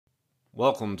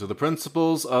Welcome to the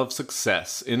Principles of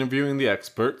Success, interviewing the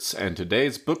experts, and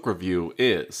today's book review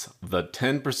is The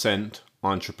 10%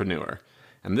 Entrepreneur.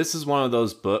 And this is one of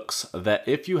those books that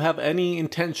if you have any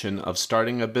intention of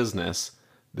starting a business,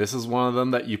 this is one of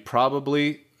them that you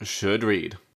probably should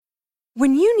read.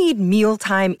 When you need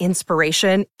mealtime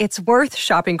inspiration, it's worth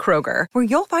shopping Kroger, where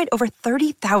you'll find over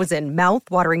 30,000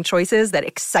 mouth-watering choices that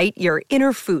excite your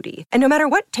inner foodie. And no matter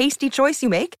what tasty choice you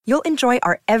make, you'll enjoy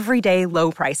our everyday low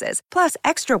prices, plus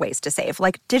extra ways to save,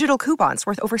 like digital coupons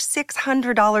worth over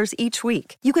 $600 each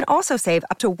week. You can also save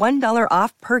up to $1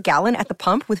 off per gallon at the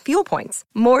pump with fuel points.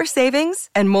 More savings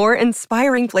and more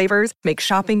inspiring flavors make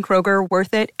shopping Kroger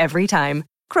worth it every time.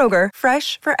 Kroger,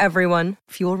 fresh for everyone.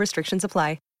 Fuel restrictions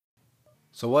apply.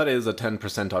 So what is a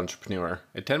 10% entrepreneur?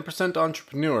 A 10%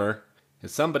 entrepreneur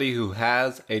is somebody who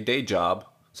has a day job,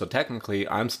 so technically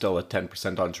I'm still a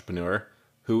 10% entrepreneur,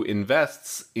 who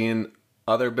invests in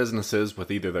other businesses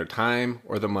with either their time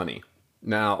or the money.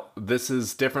 Now, this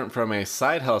is different from a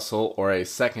side hustle or a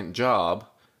second job.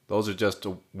 Those are just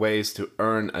ways to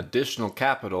earn additional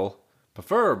capital,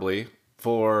 preferably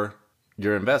for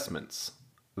your investments.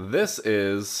 This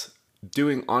is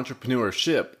doing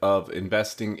entrepreneurship of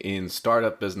investing in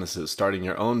startup businesses, starting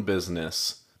your own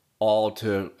business, all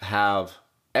to have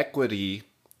equity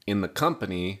in the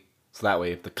company, so that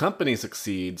way if the company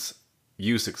succeeds,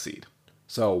 you succeed.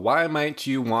 So why might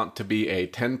you want to be a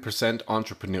 10%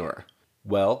 entrepreneur?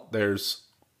 Well, there's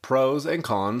pros and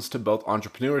cons to both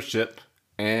entrepreneurship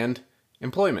and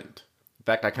employment. In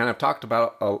fact, I kind of talked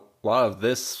about a lot of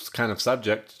this kind of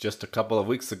subject just a couple of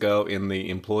weeks ago in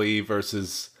the employee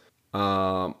versus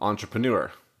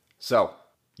entrepreneur. So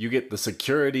you get the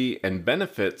security and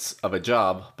benefits of a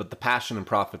job, but the passion and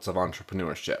profits of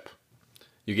entrepreneurship.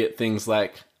 You get things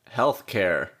like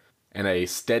healthcare and a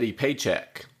steady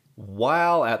paycheck,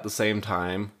 while at the same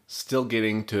time still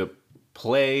getting to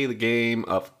play the game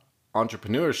of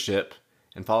entrepreneurship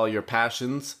and follow your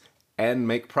passions and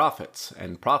make profits.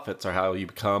 And profits are how you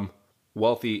become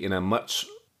wealthy in a much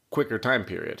quicker time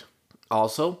period.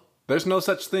 Also, there's no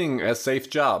such thing as safe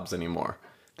jobs anymore.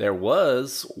 There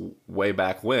was way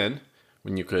back when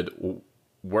you could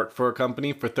work for a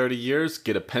company for 30 years,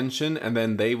 get a pension, and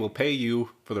then they will pay you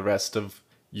for the rest of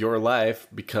your life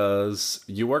because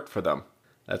you worked for them.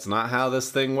 That's not how this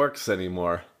thing works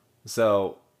anymore.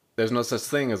 So there's no such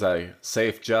thing as a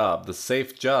safe job. The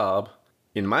safe job,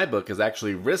 in my book, is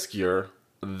actually riskier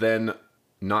than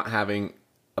not having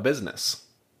a business.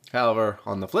 However,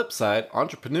 on the flip side,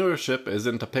 entrepreneurship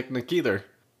isn't a picnic either.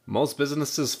 Most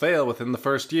businesses fail within the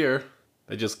first year.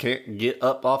 They just can't get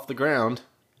up off the ground.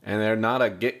 And they're not a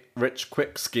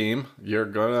get-rich-quick scheme. You're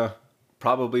gonna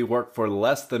probably work for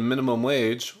less than minimum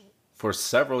wage for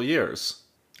several years.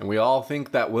 And we all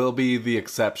think that will be the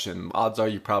exception. Odds are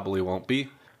you probably won't be.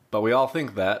 But we all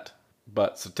think that.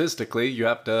 But statistically, you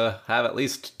have to have at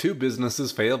least 2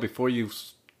 businesses fail before you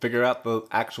figure out the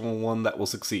actual one that will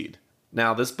succeed.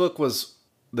 Now, this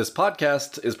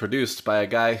podcast is produced by a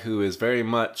guy who is very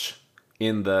much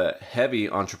in the heavy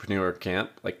entrepreneur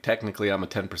camp. Like, technically, I'm a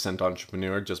 10%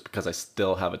 entrepreneur just because I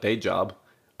still have a day job.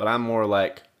 But I'm more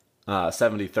like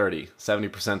 70-30.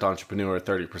 70% entrepreneur,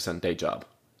 30% day job.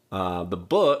 The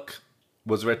book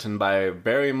was written by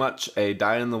very much a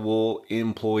dyed-in-the-wool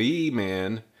employee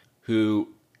man who,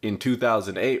 in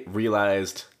 2008,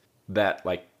 realized that,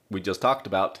 like we just talked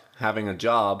about, having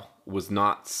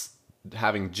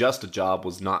just a job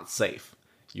was not safe.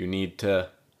 You need to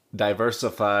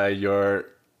diversify your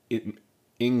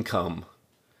income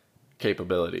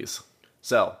capabilities.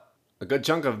 So, a good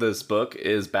chunk of this book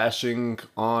is bashing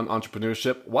on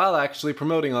entrepreneurship while actually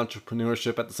promoting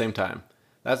entrepreneurship at the same time.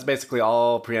 That's basically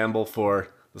all preamble for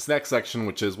this next section,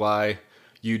 which is why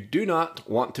you do not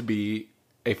want to be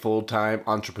a full-time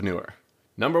entrepreneur.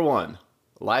 Number 1,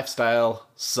 lifestyle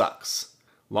sucks.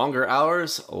 Longer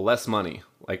hours, less money.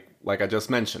 Like I just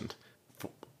mentioned,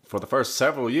 for the first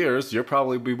several years, you'll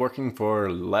probably be working for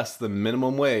less than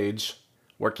minimum wage,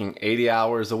 working 80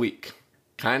 hours a week.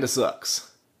 Kinda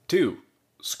sucks. 2,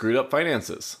 screwed up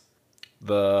finances.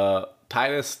 The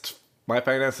tightest my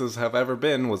finances have ever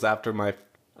been was after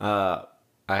I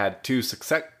had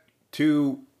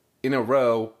 2 in a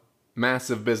row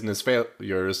massive business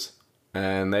failures,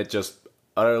 and that just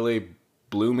utterly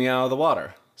blew me out of the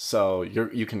water. So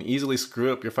you can easily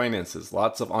screw up your finances.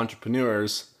 Lots of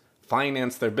entrepreneurs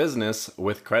finance their business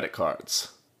with credit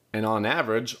cards. And on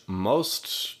average,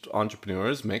 most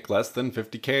entrepreneurs make less than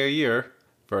 $50K a year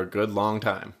for a good long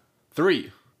time.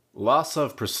 3, loss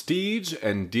of prestige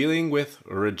and dealing with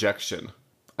rejection.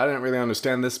 I didn't really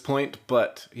understand this point,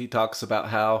 but he talks about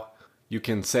how you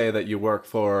can say that you work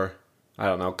for I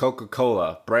don't know,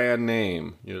 Coca-Cola, brand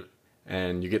name.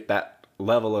 And you get that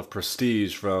level of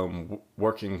prestige from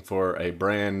working for a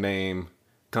brand name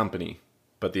company.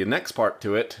 But the next part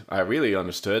to it, I really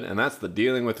understood, and that's the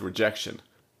dealing with rejection.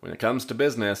 When it comes to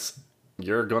business,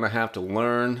 you're going to have to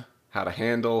learn how to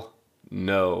handle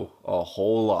no a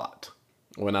whole lot.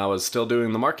 When I was still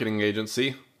doing the marketing agency,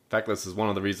 in fact, this is one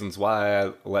of the reasons why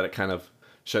I let it kind of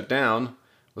shut down,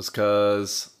 was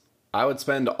because I would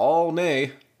spend all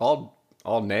day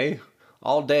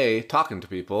talking to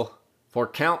people for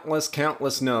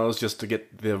countless no's just to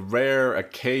get the rare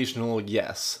occasional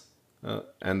yes.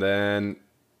 And then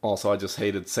also I just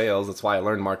hated sales. That's why I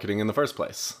learned marketing in the first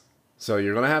place. So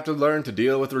you're going to have to learn to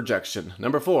deal with rejection.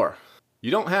 Number 4,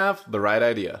 you don't have the right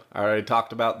idea. I already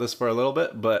talked about this for a little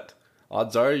bit, but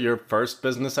odds are your first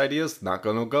business idea is not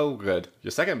going to go good.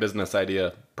 Your second business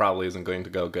idea probably isn't going to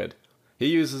go good. He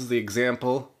uses the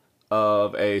example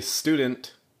of a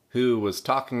student who was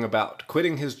talking about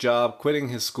quitting his job, quitting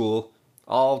his school,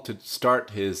 all to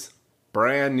start his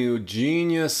brand new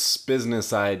genius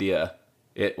business idea.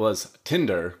 It was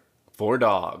Tinder for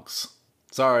dogs.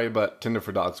 Sorry, but Tinder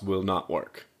for dogs will not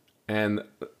work. And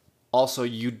also,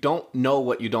 you don't know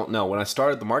what you don't know. When I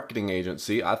started the marketing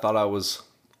agency, I thought I was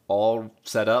all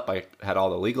set up. I had all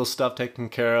the legal stuff taken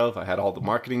care of. I had all the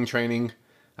marketing training.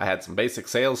 I had some basic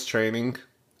sales training.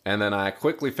 And then I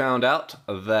quickly found out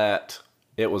that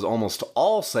it was almost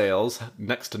all sales,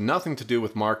 next to nothing to do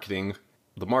with marketing.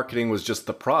 The marketing was just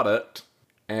the product.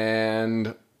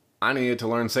 And I needed to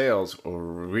learn sales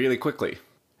really quickly.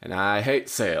 And I hate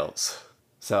sales.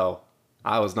 So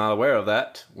I was not aware of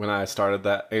that when I started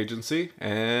that agency,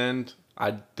 and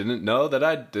I didn't know that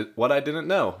I did what I didn't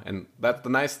know. And that's the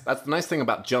nice thing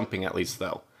about jumping, at least,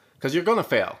 though. Because you're going to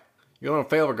fail. You're going to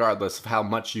fail regardless of how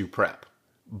much you prep.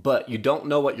 But you don't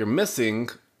know what you're missing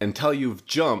until you've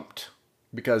jumped,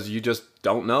 because you just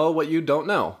don't know what you don't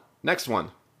know. Next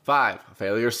one. 5.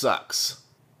 Failure sucks.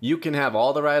 You can have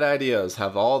all the right ideas,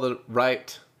 have all the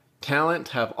right talent,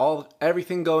 have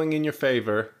everything going in your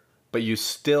favor, but you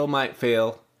still might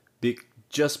fail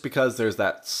just because there's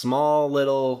that small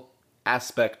little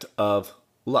aspect of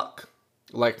luck.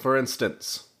 Like, for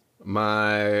instance,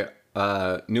 my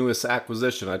newest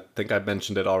acquisition, I think I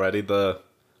mentioned it already,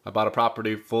 I bought a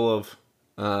property full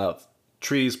of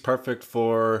trees perfect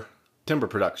for timber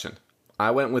production. I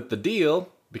went with the deal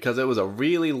because it was a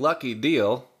really lucky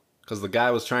deal, because the guy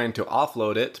was trying to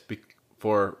offload it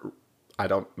for I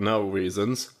don't know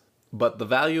reasons. But the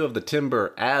value of the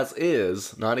timber as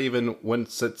is, not even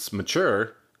once it's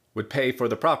mature, would pay for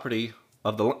the property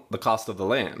of the cost of the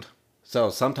land. So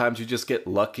sometimes you just get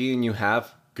lucky and you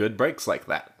have good breaks like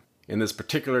that. In this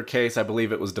particular case, I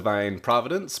believe it was divine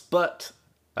providence, but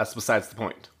that's besides the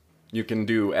point. You can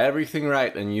do everything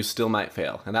right and you still might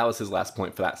fail. And that was his last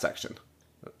point for that section.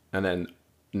 And then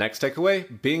next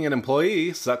takeaway, being an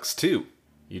employee sucks too.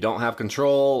 You don't have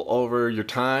control over your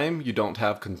time. You don't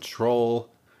have control.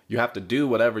 You have to do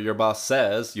whatever your boss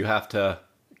says. You have to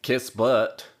kiss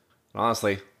butt.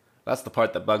 Honestly, that's the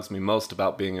part that bugs me most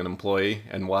about being an employee,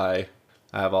 and why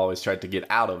I've always tried to get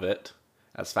out of it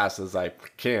as fast as I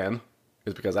can,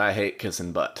 is because I hate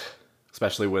kissing butt.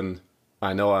 Especially when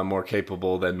I know I'm more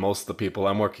capable than most of the people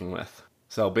I'm working with.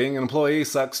 So being an employee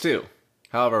sucks too.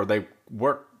 However,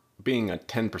 being a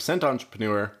 10%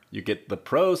 entrepreneur, you get the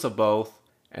pros of both,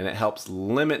 and it helps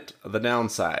limit the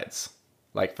downsides.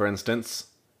 Like, for instance,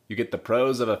 you get the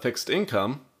pros of a fixed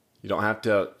income. You don't have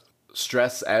to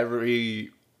stress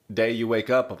every day you wake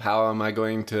up of how am I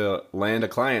going to land a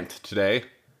client today,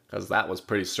 because that was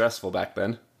pretty stressful back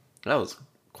then. That was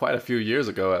quite a few years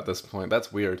ago at this point.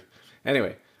 That's weird.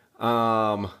 Anyway,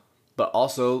 but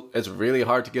also it's really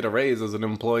hard to get a raise as an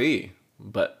employee,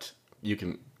 but you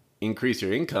can increase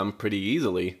your income pretty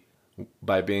easily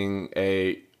by being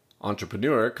a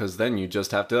entrepreneur, because then you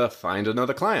just have to find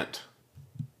another client.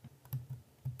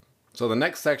 So the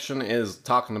next section is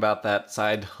talking about that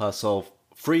side hustle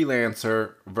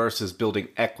freelancer versus building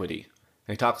equity.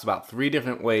 And he talks about 3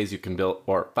 different ways you can build,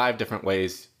 or 5 different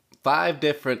ways, 5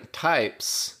 different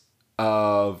types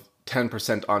of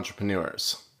 10%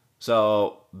 entrepreneurs.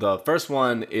 So the first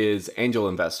one is angel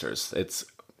investors. It's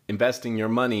investing your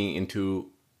money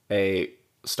into a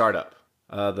startup.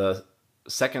 The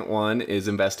second one is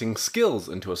investing skills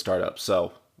into a startup.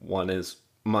 So one is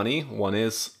money, one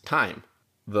is time.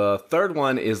 The third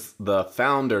one is the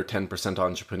founder 10%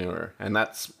 entrepreneur, and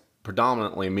that's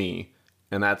predominantly me.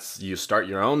 And that's you start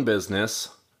your own business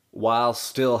while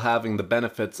still having the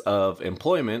benefits of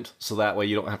employment, so that way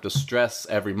you don't have to stress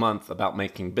every month about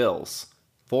making bills.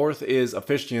 Fourth is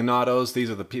aficionados.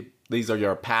 These are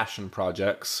your passion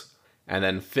projects. And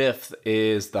then fifth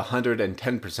is the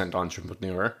 110%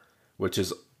 entrepreneur, which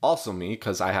is also me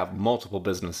because I have multiple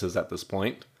businesses at this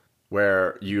point,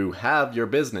 where you have your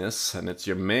business and it's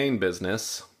your main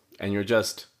business, and you're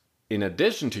just, in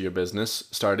addition to your business,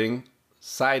 starting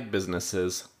side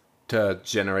businesses to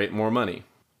generate more money.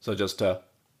 So just to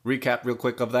recap real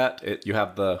quick of that, you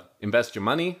have the invest your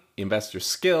money, invest your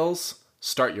skills,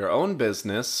 start your own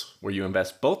business where you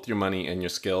invest both your money and your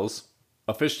skills,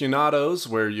 aficionados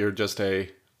where you're just a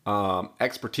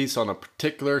expertise on a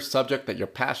particular subject that you're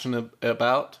passionate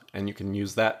about, and you can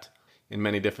use that in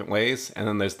many different ways. And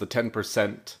then there's the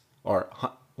 10% or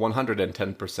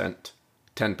 110%,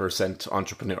 10%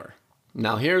 entrepreneur.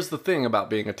 Now here's the thing about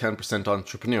being a 10%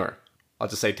 entrepreneur. I'll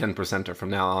just say 10%er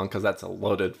from now on because that's a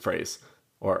loaded phrase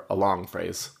or a long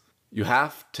phrase. You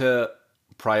have to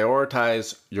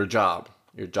prioritize your job.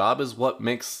 Your job is what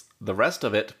makes the rest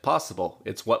of it possible.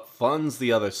 It's what funds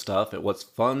the other stuff. It's what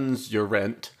funds your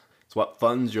rent. It's what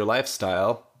funds your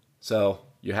lifestyle. So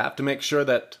you have to make sure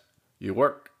that you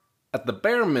work at the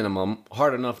bare minimum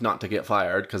hard enough not to get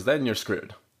fired, because then you're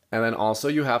screwed. And then also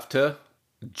you have to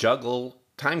juggle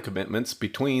time commitments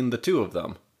between the two of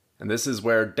them. And this is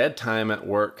where dead time at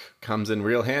work comes in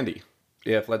real handy.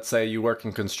 If, let's say, you work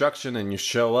in construction and you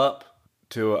show up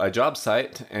to a job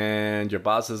site and your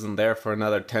boss isn't there for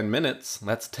another 10 minutes,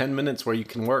 that's 10 minutes where you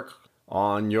can work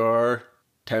on your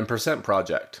 10%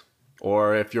 project.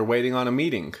 Or if you're waiting on a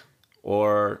meeting,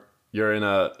 or you're in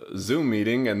a Zoom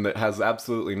meeting and it has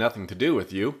absolutely nothing to do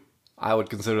with you, I would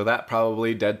consider that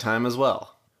probably dead time as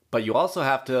well. But you also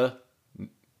have to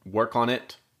work on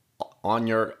it on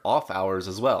your off hours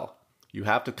as well. You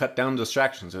have to cut down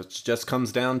distractions. It just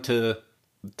comes down to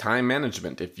time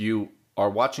management. If you are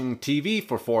watching TV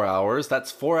for 4 hours,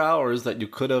 that's 4 hours that you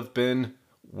could have been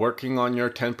working on your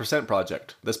 10%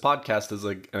 project. This podcast is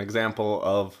an example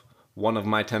of one of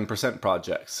my 10%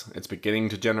 projects. It's beginning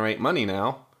to generate money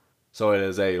now, so it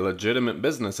is a legitimate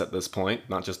business at this point,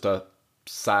 not just a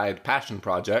side passion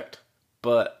project.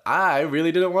 But I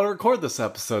really didn't want to record this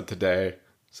episode today,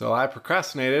 so I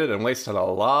procrastinated and wasted a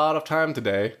lot of time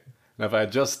today. And if I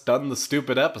had just done the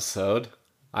stupid episode,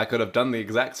 I could have done the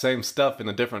exact same stuff in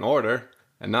a different order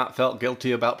and not felt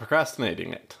guilty about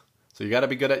procrastinating it. So you got to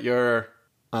be good at your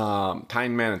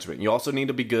time management. You also need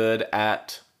to be good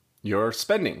at your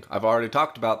spending. I've already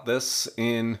talked about this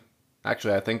in,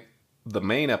 actually, I think the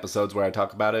main episodes where I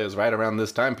talk about it is right around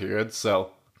this time period.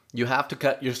 So you have to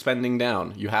cut your spending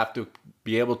down. You have to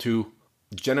be able to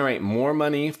generate more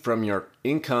money from your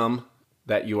income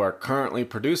that you are currently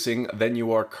producing than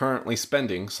you are currently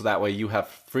spending, so that way you have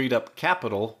freed up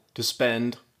capital to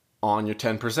spend on your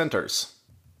 10%ers.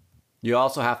 You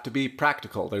also have to be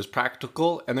practical. There's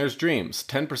practical and there's dreams.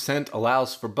 10%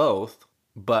 allows for both,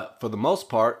 but for the most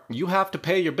part, you have to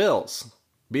pay your bills.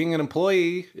 Being an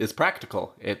employee is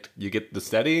practical. You get the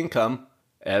steady income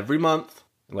every month,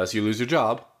 unless you lose your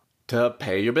job, to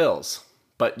pay your bills.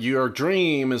 But your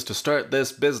dream is to start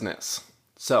this business.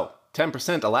 So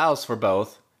 10% allows for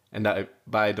both, and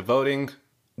by devoting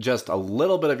just a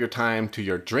little bit of your time to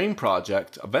your dream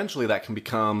project, eventually that can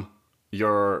become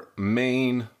your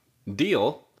main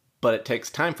deal, but it takes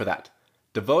time for that.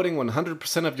 Devoting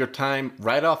 100% of your time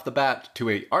right off the bat to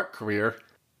an art career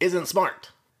isn't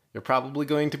smart. You're probably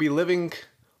going to be living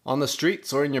on the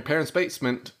streets or in your parents'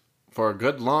 basement for a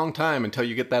good long time until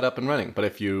you get that up and running. But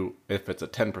if it's a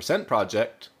 10%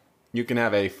 project, you can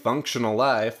have a functional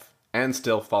life and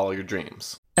still follow your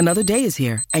dreams. Another day is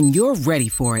here, and you're ready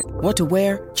for it. What to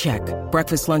wear? Check.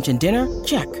 Breakfast, lunch, and dinner?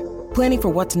 Check. Planning for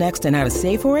what's next and how to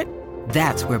save for it?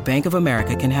 That's where Bank of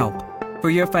America can help. For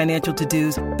your financial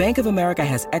to-dos, Bank of America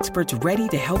has experts ready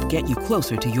to help get you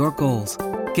closer to your goals.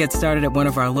 Get started at one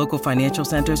of our local financial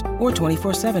centers or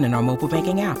 24/7 in our mobile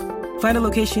banking app. Find a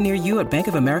location near you at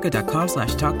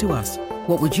bankofamerica.com/talktous.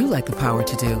 What would you like the power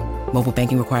to do? Mobile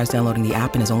banking requires downloading the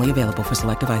app and is only available for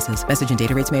select devices. Message and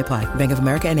data rates may apply. Bank of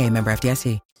America N.A., member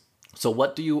FDIC. So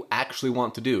what do you actually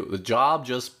want to do? The job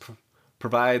just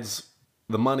provides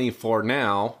the money for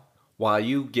now while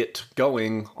you get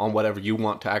going on whatever you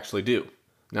want to actually do.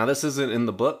 Now, this isn't in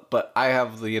the book, but I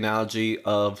have the analogy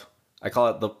of, I call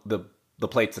it the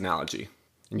plates analogy.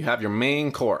 And you have your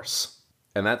main course,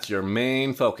 and that's your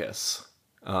main focus.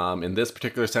 In this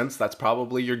particular sense, that's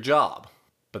probably your job.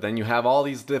 But then you have all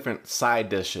these different side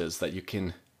dishes that you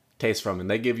can taste from, and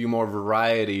they give you more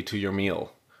variety to your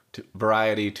meal,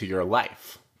 variety to your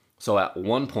life. So at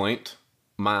one point,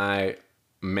 my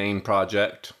main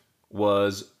project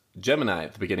was Gemini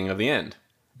at the beginning of the end.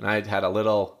 And I had a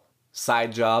little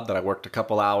side job that I worked a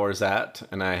couple hours at,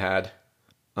 and I had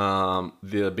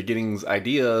the beginnings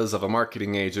ideas of a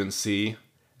marketing agency,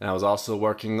 And I was also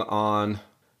working on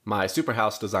my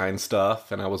superhouse design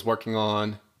stuff, and I was working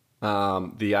on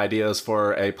the ideas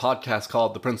for a podcast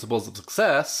called The Principles of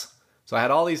Success. So I had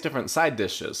all these different side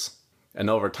dishes. And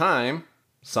over time,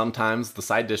 sometimes the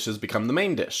side dishes become the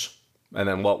main dish. And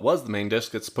then what was the main dish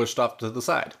gets pushed off to the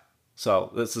side.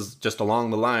 So this is just along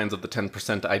the lines of the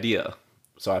 10% idea.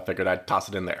 So I figured I'd toss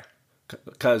it in there.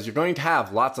 Because you're going to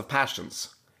have lots of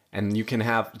passions. And you can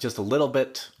have just a little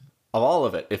bit of all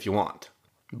of it if you want.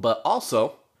 But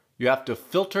also, you have to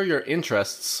filter your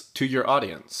interests to your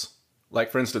audience.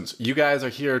 Like, for instance, you guys are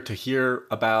here to hear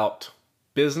about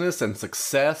business and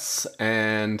success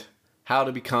and how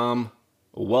to become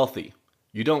wealthy.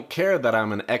 You don't care that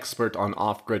I'm an expert on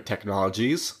off-grid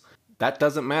technologies. That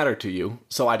doesn't matter to you,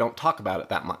 so I don't talk about it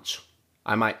that much.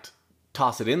 I might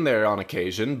toss it in there on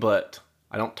occasion, but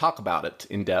I don't talk about it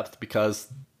in depth because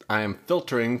I am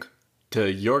filtering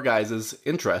to your guys'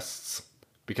 interests,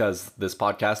 because this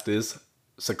podcast is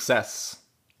success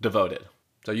devoted.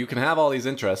 So you can have all these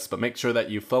interests, but make sure that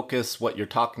you focus what you're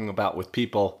talking about with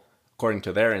people according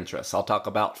to their interests. I'll talk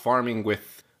about farming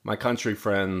with my country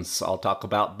friends. I'll talk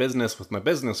about business with my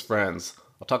business friends.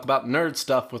 I'll talk about nerd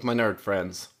stuff with my nerd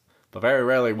friends. But very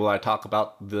rarely will I talk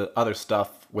about the other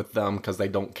stuff with them because they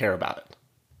don't care about it.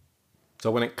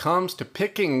 So when it comes to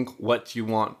picking what you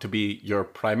want to be your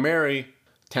primary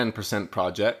 10%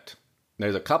 project,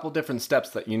 there's a couple different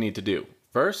steps that you need to do.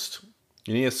 First,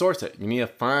 you need to source it. You need to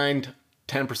find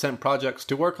 10% projects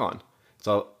to work on. It's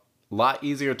a lot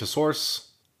easier to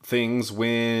source things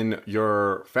when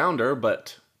you're founder,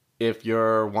 but if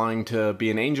you're wanting to be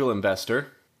an angel investor,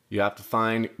 you have to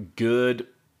find good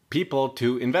people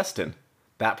to invest in.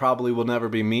 That probably will never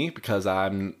be me because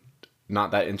I'm not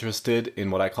that interested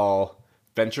in what I call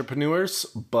venturepreneurs,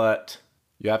 but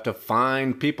you have to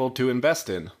find people to invest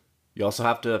in. You also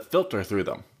have to filter through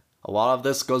them. A lot of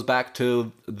this goes back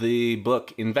to the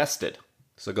book Invested.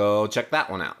 So go check that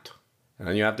one out. And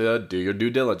then you have to do your due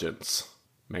diligence.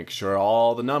 Make sure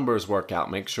all the numbers work out.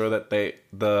 Make sure that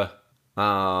the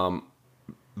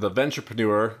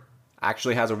venturepreneur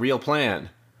actually has a real plan,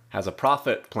 has a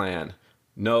profit plan,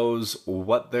 knows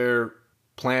what their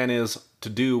plan is to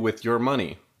do with your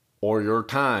money or your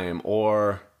time,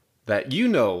 or that you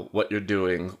know what you're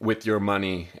doing with your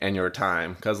money and your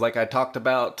time. Because like I talked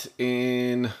about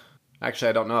actually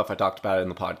I don't know if I talked about it in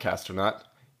the podcast or not.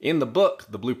 In the book,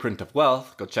 The Blueprint of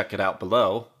Wealth, go check it out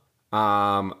below,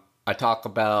 I talk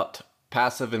about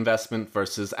passive investment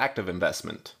versus active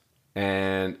investment.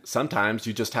 And sometimes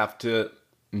you just have to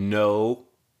know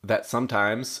that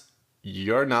sometimes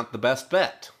you're not the best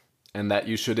bet and that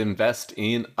you should invest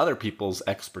in other people's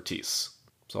expertise.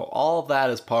 So all of that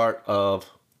is part of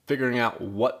figuring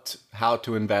out how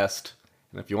to invest.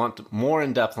 And if you want more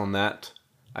in depth on that,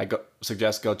 I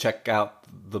suggest go check out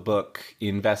the book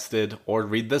Invested, or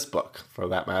read this book for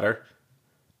that matter.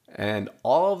 And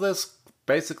all of this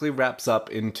basically wraps up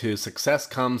into success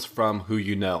comes from who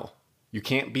you know. You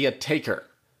can't be a taker,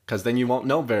 because then you won't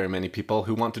know very many people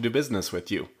who want to do business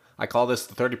with you. I call this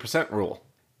the 30% rule.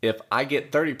 If I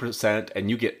get 30% and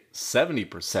you get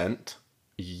 70%,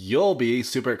 you'll be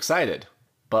super excited.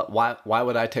 But why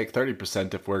would I take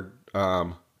 30% if we're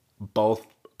both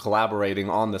collaborating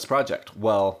on this project?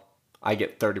 Well, I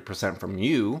get 30% from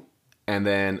you, and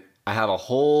then I have a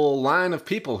whole line of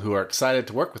people who are excited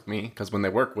to work with me, because when they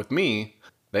work with me,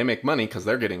 they make money because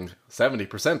they're getting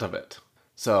 70% of it.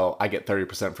 So I get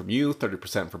 30% from you,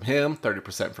 30% from him,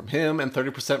 30% from him, and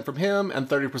 30% from him, and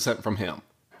 30% from him.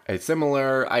 A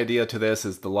similar idea to this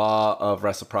is the law of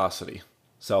reciprocity.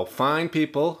 So find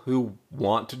people who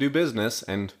want to do business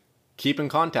and keep in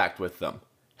contact with them.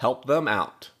 Help them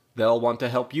out. They'll want to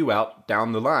help you out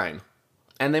down the line.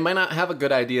 And they might not have a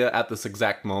good idea at this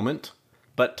exact moment,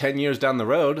 but 10 years down the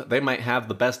road, they might have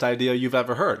the best idea you've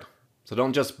ever heard. So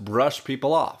don't just brush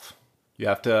people off. You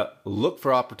have to look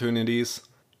for opportunities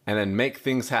and then make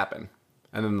things happen.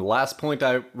 And then the last point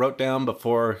I wrote down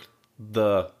before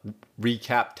the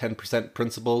recap 10%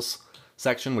 principles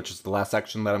section, which is the last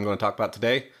section that I'm going to talk about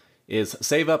today, is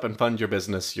save up and fund your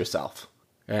business yourself.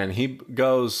 And he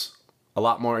goes a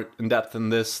lot more in depth in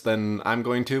this than I'm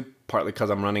going to, partly because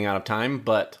I'm running out of time,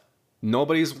 but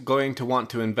nobody's going to want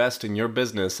to invest in your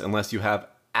business unless you have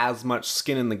as much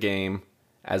skin in the game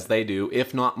as they do,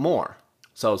 if not more.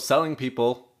 So selling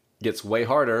people gets way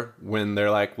harder when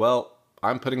they're like, well,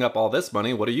 I'm putting up all this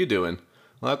money, what are you doing?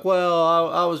 Like, well,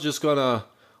 I was just gonna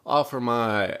offer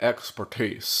my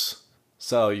expertise.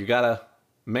 So you gotta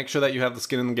make sure that you have the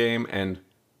skin in the game, and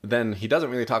then he doesn't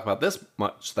really talk about this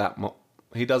much,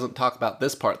 he doesn't talk about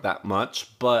this part that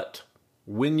much, but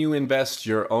when you invest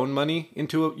your own money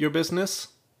into your business,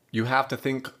 you have to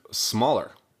think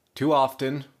smaller. Too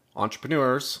often,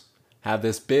 entrepreneurs have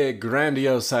this big,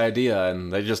 grandiose idea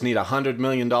and they just need $100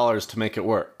 million to make it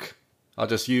work. I'll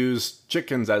just use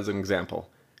chickens as an example.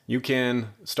 You can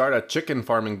start a chicken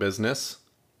farming business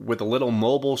with a little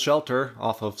mobile shelter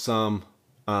off of some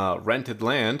rented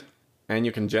land, and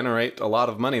you can generate a lot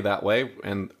of money that way,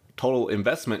 and total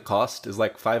investment cost is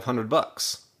like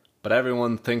 $500. But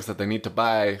everyone thinks that they need to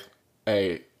buy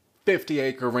a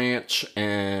 50-acre ranch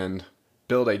and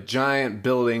build a giant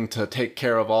building to take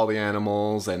care of all the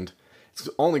animals, and it's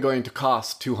only going to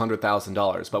cost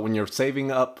 $200,000. But when you're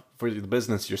saving up for the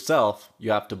business yourself,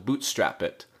 you have to bootstrap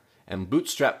it. And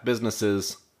bootstrap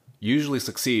businesses usually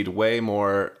succeed way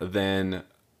more than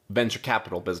venture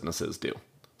capital businesses do.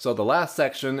 So the last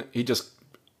section, he just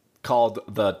called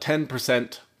the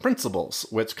 10% principles,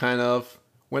 which kind of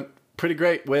went pretty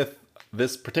great with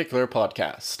this particular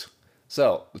podcast.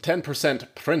 So the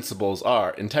 10% principles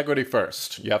are: integrity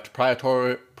first. You have to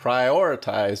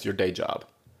prioritize your day job.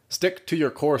 Stick to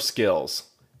your core skills.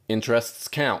 Interests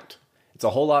count. It's a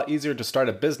whole lot easier to start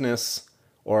a business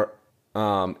or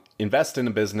invest in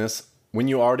a business when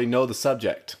you already know the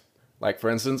subject. Like, for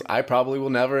instance, I probably will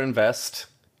never invest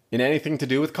in anything to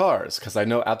do with cars because I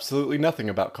know absolutely nothing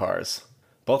about cars.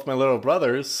 Both my little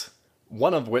brothers,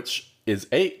 one of which is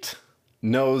 8,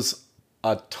 knows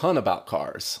a ton about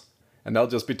cars. And they'll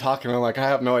just be talking like, I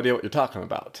have no idea what you're talking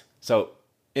about. So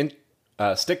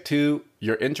stick to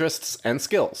your interests and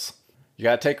skills. You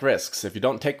gotta take risks. If you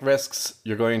don't take risks,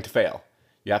 you're going to fail.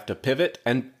 You have to pivot,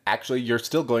 and actually you're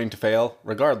still going to fail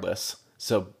regardless.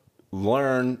 So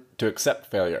learn to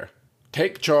accept failure.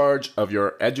 Take charge of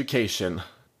your education.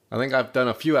 I think I've done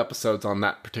a few episodes on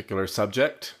that particular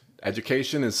subject.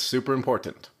 Education is super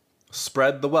important.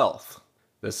 Spread the wealth.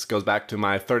 This goes back to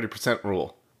my 30%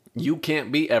 rule. You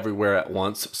can't be everywhere at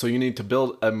once, so you need to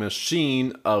build a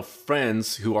machine of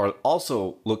friends who are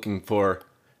also looking for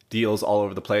deals all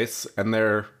over the place, and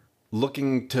they're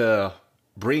looking to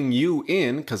bring you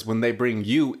in, because when they bring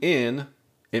you in,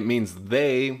 it means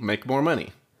they make more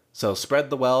money. So spread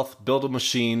the wealth, build a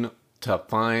machine to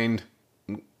find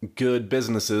good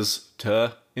businesses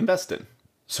to invest in.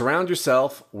 Surround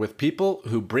yourself with people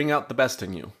who bring out the best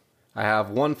in you. I have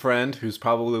one friend who's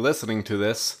probably listening to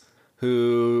this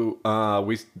who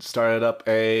we started up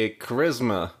a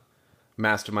charisma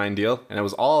mastermind deal, and it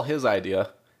was all his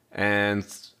idea, and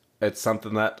it's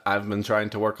something that I've been trying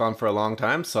to work on for a long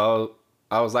time. So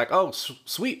I was like, oh,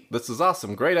 sweet, this is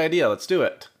awesome, great idea, let's do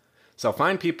it. So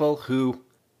find people who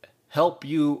help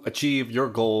you achieve your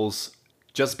goals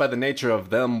just by the nature of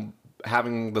them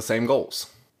having the same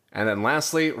goals. And then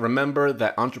lastly, remember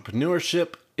that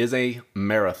entrepreneurship is a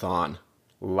marathon.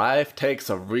 Life takes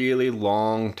a really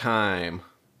long time.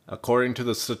 According to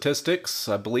the statistics,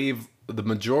 I believe the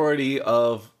majority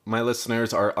of my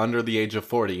listeners are under the age of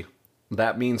 40.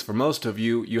 That means for most of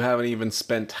you, you haven't even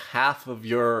spent half of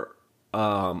your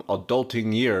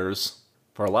adulting years.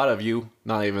 For a lot of you,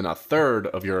 not even a third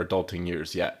of your adulting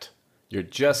years yet. You're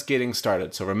just getting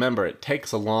started, so remember, it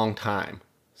takes a long time.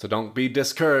 So don't be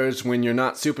discouraged when you're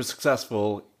not super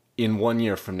successful in 1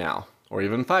 year from now, or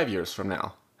even 5 years from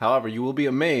now. However, you will be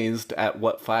amazed at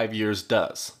what 5 years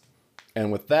does.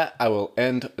 And with that, I will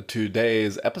end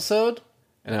today's episode,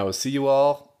 and I will see you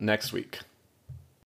all next week.